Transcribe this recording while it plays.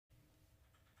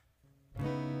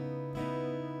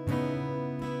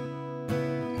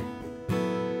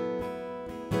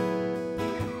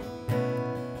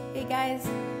Hey guys,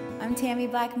 I'm Tammy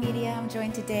Black Media. I'm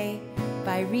joined today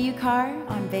by Ryukahr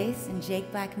on bass and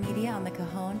Jake Black Media on the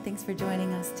cajon. Thanks for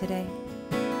joining us today.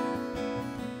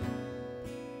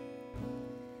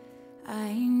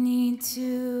 I need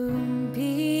to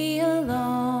be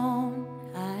alone.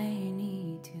 I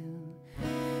need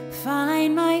to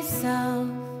find myself,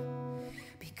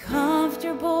 be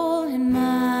comfortable in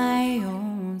my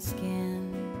own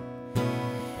skin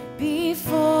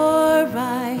before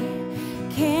I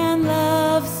can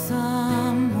love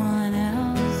someone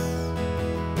else.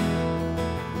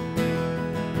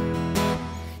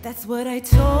 That's what I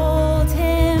told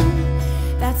him,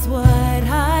 that's what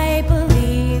I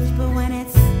believed. But when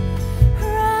it's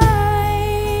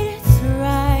right, it's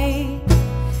right.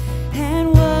 And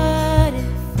what if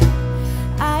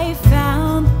I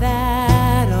found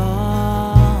that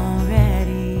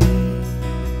already?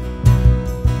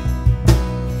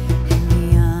 In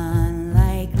the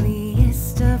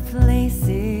unlikeliest of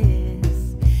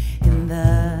places, in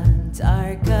the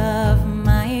dark of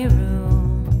my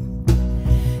room,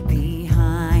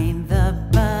 behind the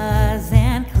buzz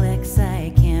and clicks,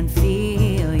 I can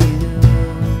feel you.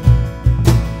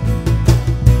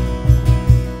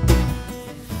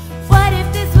 What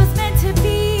if this was meant to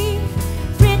be,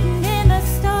 written in the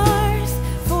stars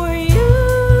for you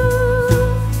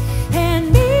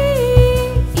and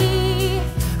me?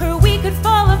 Or we could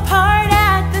fall apart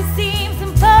at the seams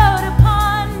and float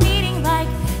upon meeting like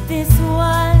this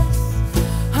was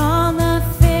all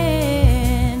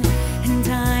nothing. And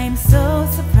I'm so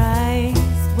surprised.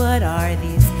 What are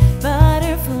these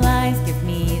butterflies? Give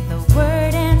me the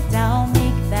word and I'll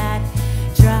make that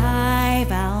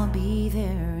drive. I'll be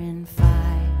there in 5.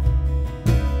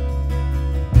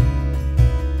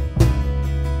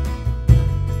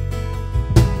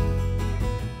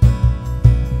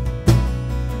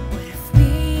 What if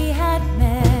we had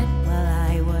met while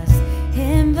I was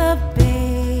in the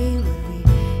bay? Would we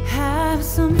have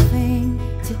something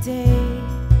today?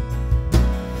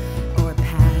 Or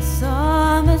pass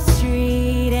on the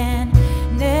street and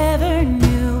never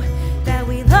knew that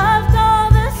we loved all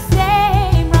the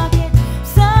same rocket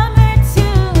summer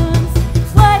tunes?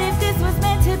 What if this was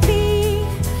meant to be,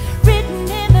 written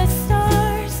in the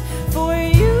stars for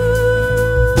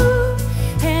you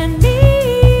and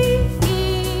me?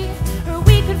 Or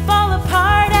we could fall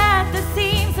apart at the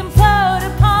seams and float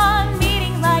upon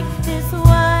meeting like this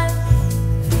was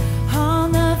all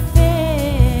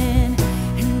nothing.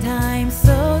 And I'm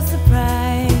so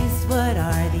surprised. What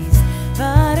are these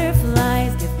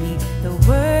butterflies? Give me the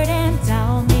word and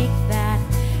I'll make that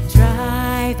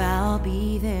drive. I'll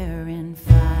be there in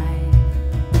 5.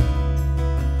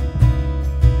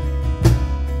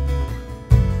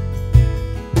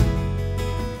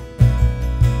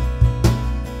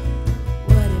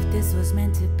 What if this was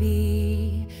meant to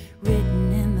be,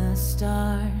 written in the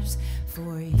stars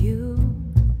for you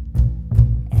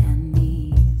and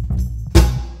me?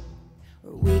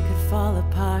 Or we could fall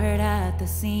apart at the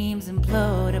seams and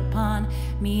implode upon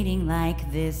meeting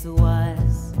like this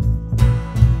was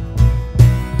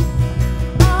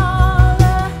all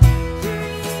a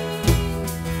dream.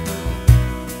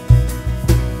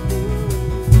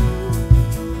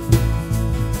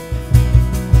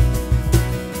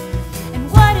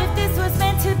 And what if this was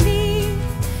meant to be,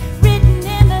 written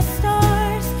in the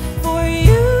stars for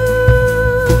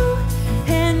you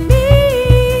and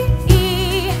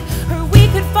me? Or we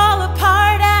could fall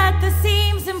apart at the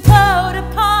seams and implode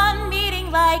upon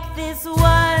meeting like this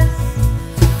was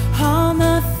all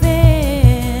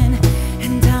nothing.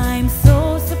 And I'm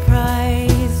so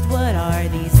surprised. What are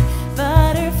these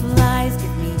butterflies?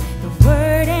 Give me the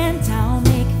word and I'll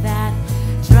make that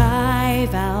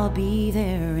drive. I'll be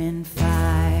there in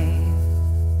 5.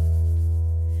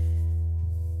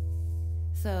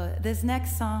 So this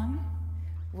next song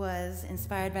was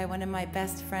inspired by one of my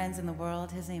best friends in the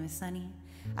world. His name is Sunny.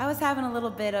 I was having a little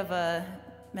bit of a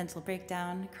mental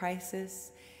breakdown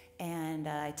crisis, and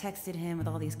I texted him with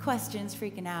all these questions,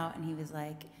 freaking out, and he was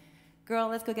like, girl,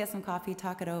 let's go get some coffee,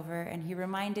 talk it over. And he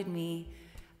reminded me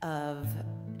of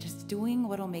just doing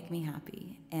what'll make me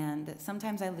happy. And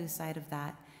sometimes I lose sight of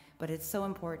that, but it's so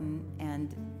important.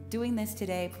 And doing this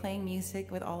today, playing music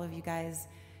with all of you guys,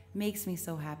 makes me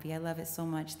so happy. I love it so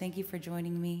much. Thank you for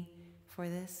joining me for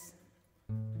this.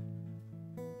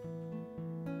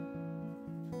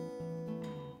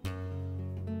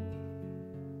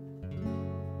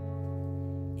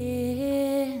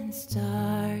 It's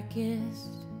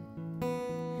darkest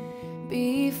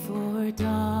before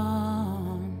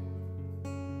dawn,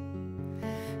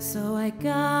 so I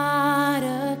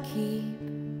gotta keep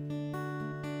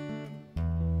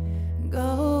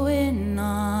going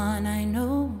on. I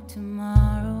know to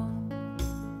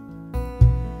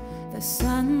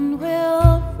sun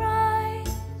will rise,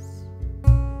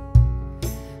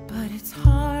 but it's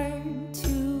hard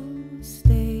to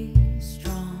stay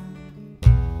strong.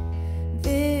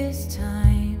 This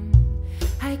time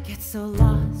I get so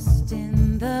lost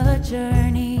in the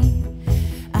journey,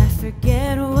 I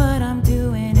forget what I'm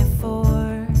doing it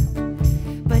for.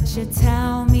 But you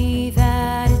tell me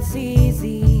that it's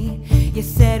easy. You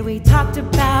said we talked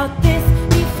about this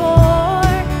before.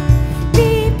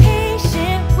 Be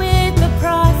patient with the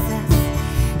process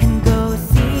and go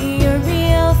see your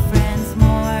real friends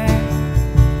more.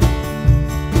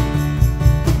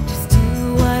 Just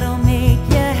do what'll make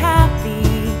you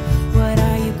happy. What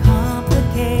are you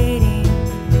complicating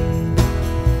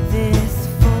this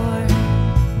for?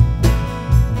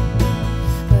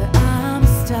 But I'm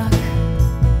stuck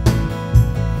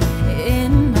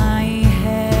in my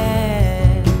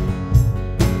head.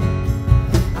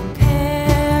 I'm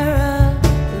paralyzed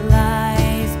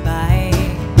by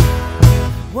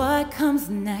what comes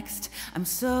next. I'm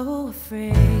so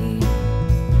afraid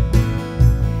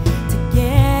to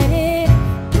get it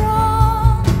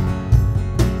wrong,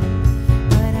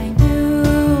 but I knew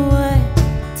what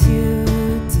to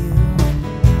do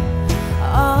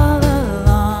all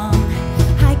along.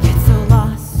 I get so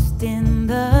lost in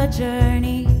the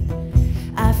journey,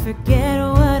 I forget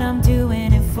what I'm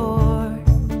doing it for.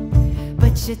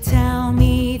 But you tell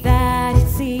me that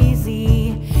it's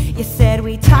easy. You said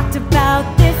we talked about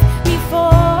this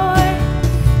before.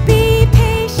 Be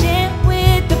patient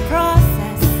with the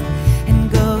process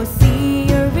and go see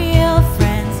your real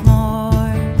friends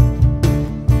more.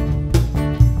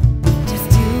 Just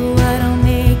do what'll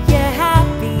make you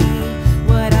happy.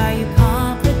 What are you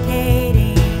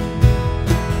complicating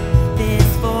this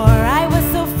for? I was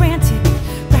so frantic,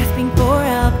 grasping for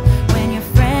help when your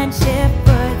friendship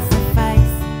would suffice.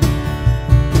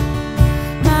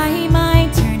 My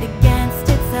mind turned against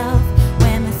itself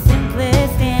when the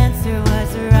simplest answer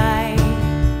was right.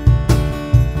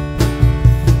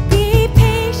 Be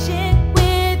patient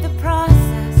with the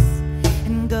process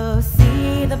and go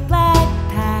see the black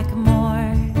pack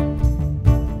more.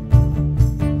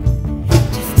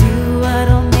 Just do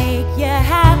what'll make you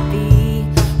happy.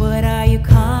 What are you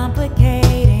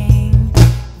complicating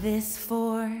this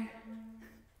for?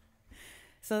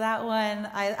 So that one,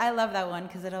 I love that one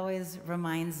because it always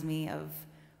reminds me of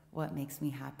what makes me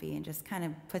happy and just kind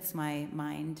of puts my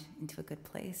mind into a good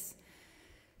place.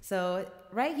 So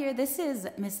right here, this is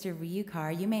Mr.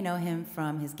 Ryukahr. You may know him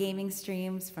from his gaming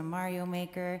streams, from Mario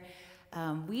Maker.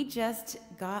 We just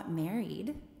got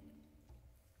married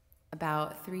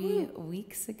about 3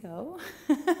 weeks ago.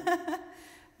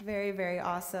 Very, very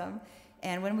awesome.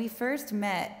 And when we first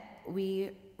met,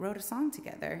 we wrote a song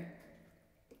together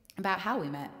about how we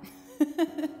met.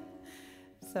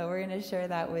 So we're going to share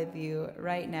that with you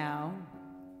right now.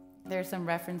 There are some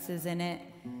references in it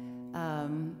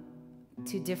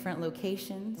to different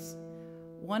locations.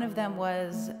 One of them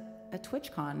was a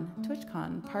TwitchCon.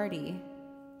 TwitchCon party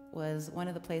was one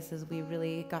of the places we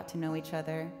really got to know each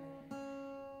other.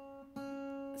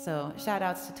 So shout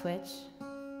outs to Twitch.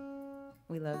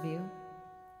 We love you.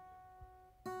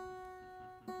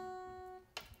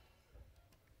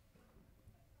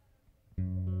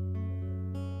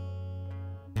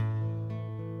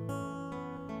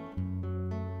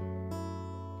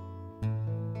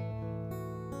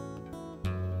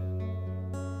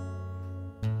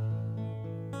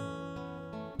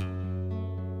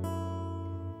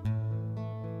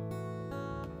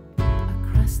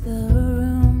 Across the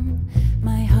room,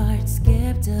 my heart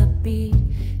skipped a beat.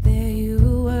 There you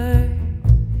were,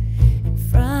 in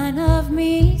front of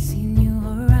me, seen you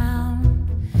around.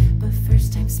 But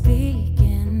first time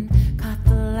speaking, caught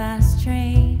the last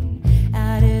train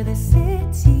out of the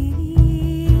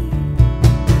city.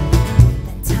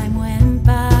 Then time went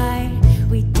by,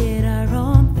 we did our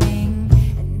own thing,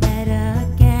 and met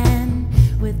again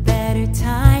with better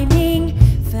timing.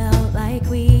 Felt like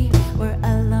we were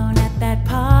alone at that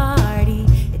party.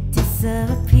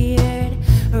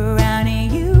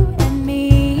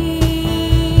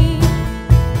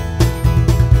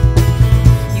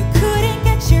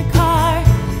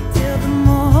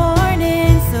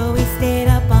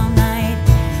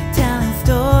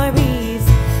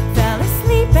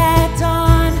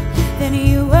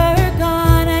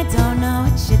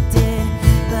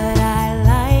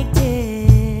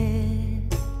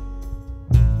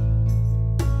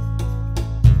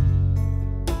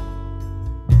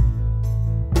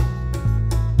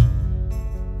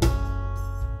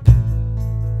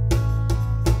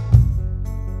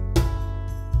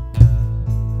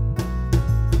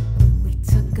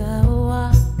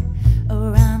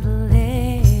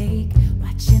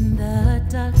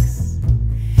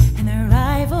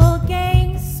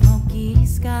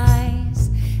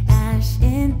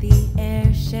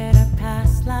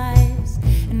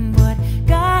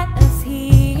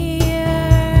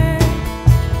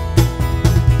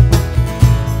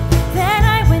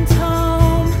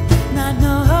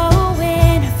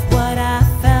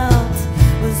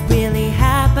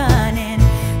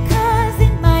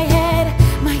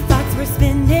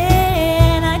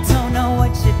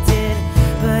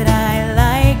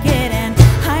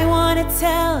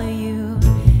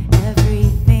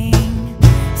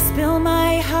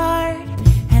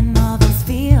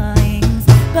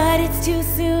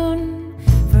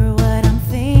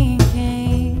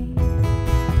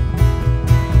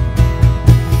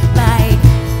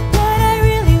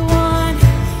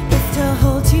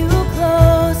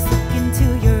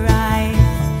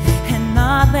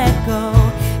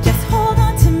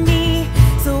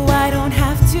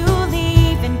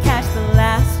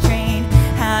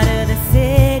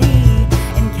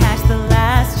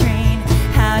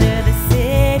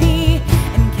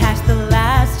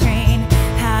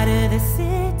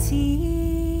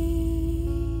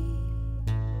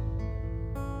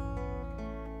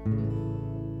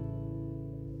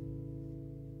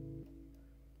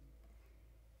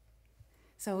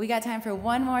 So we got time for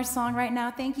one more song right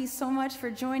now. Thank you so much for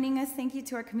joining us. Thank you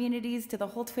to our communities, to the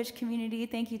whole Twitch community.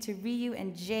 Thank you to Ryu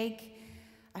and Jake.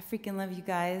 I freaking love you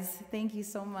guys. Thank you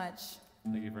so much.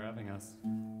 Thank you for having us.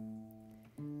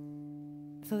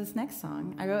 So this next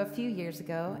song I wrote a few years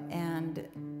ago, and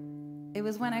it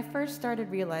was when I first started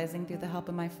realizing through the help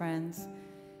of my friends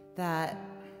that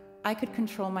I could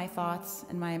control my thoughts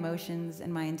and my emotions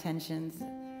and my intentions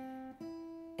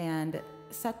and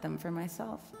set them for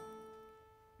myself.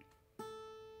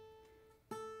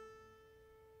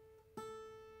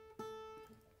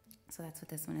 So that's what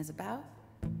this one is about.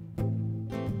 I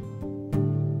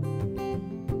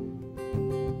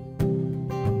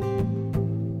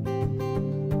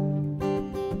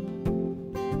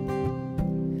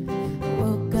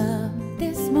woke up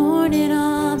this morning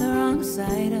on the wrong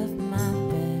side of my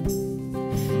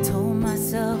bed. Told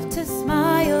myself to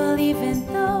smile even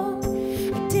though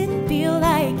I didn't feel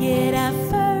like it at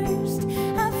first.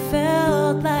 I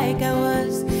felt like I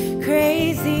was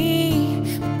crazy,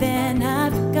 but then I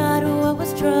forgot what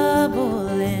was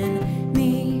troubling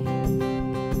me.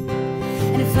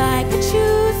 And if I could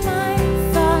choose my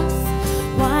thoughts,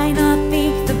 why not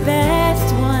think the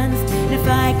best ones? And if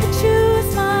I could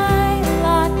choose my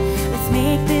lot, let's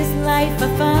make this life a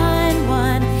fun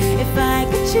one. If I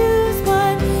could choose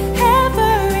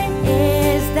whatever it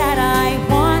is that I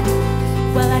want,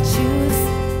 well, I choose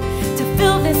to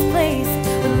fill this place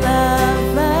with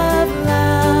love, love,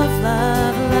 love,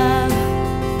 love, love.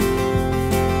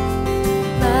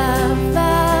 Love,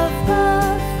 love,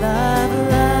 love, love,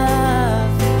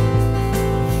 love.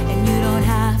 And you don't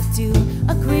have to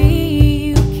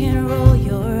agree, you can roll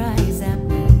your eyes at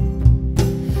me.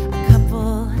 A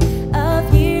couple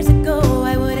of years ago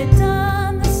I would have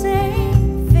done the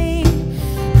same thing.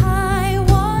 I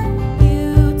want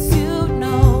you to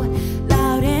know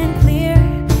loud and clear,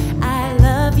 I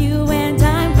love you and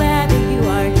I'm glad that you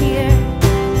are here.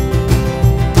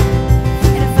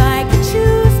 And if I could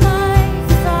choose my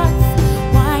thoughts,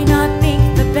 why not think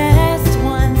the best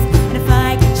ones? And if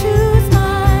I could choose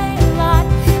my lot,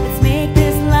 let's make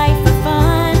this life a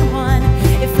fun one.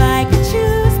 If I could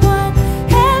choose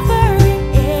whatever it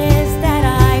is that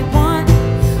I want,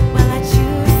 well, I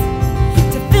choose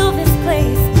to fill this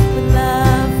place with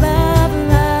love, love,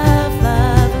 love,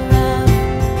 love, love.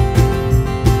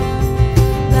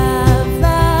 Love,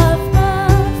 love,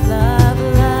 love, love,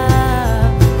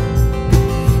 love.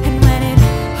 And when it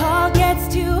all gets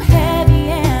too heavy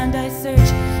and I search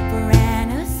for an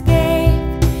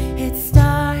escape, it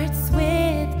starts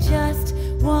with just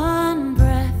one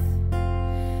breath,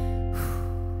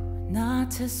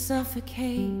 not to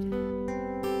suffocate.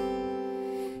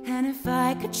 And if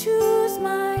I could choose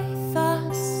my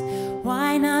thoughts,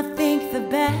 why not think the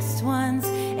best ones?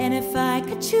 And if I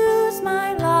could choose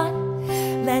my lot,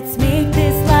 let's make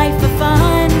this life a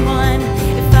fun one.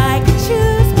 If I could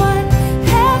choose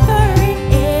whatever it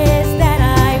is that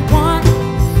I want,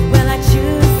 well, I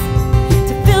choose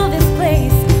to fill this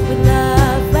place with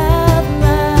love, love,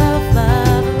 love,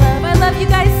 love, love. I love you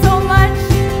guys so much.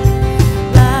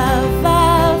 Love,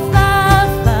 love,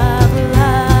 love, love,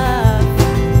 love.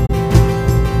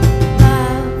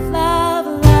 Love, love,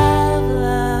 love,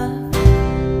 love.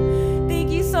 Thank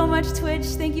you so much, Twitch.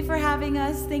 Thank you for having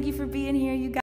us. Thank you for being here, you guys.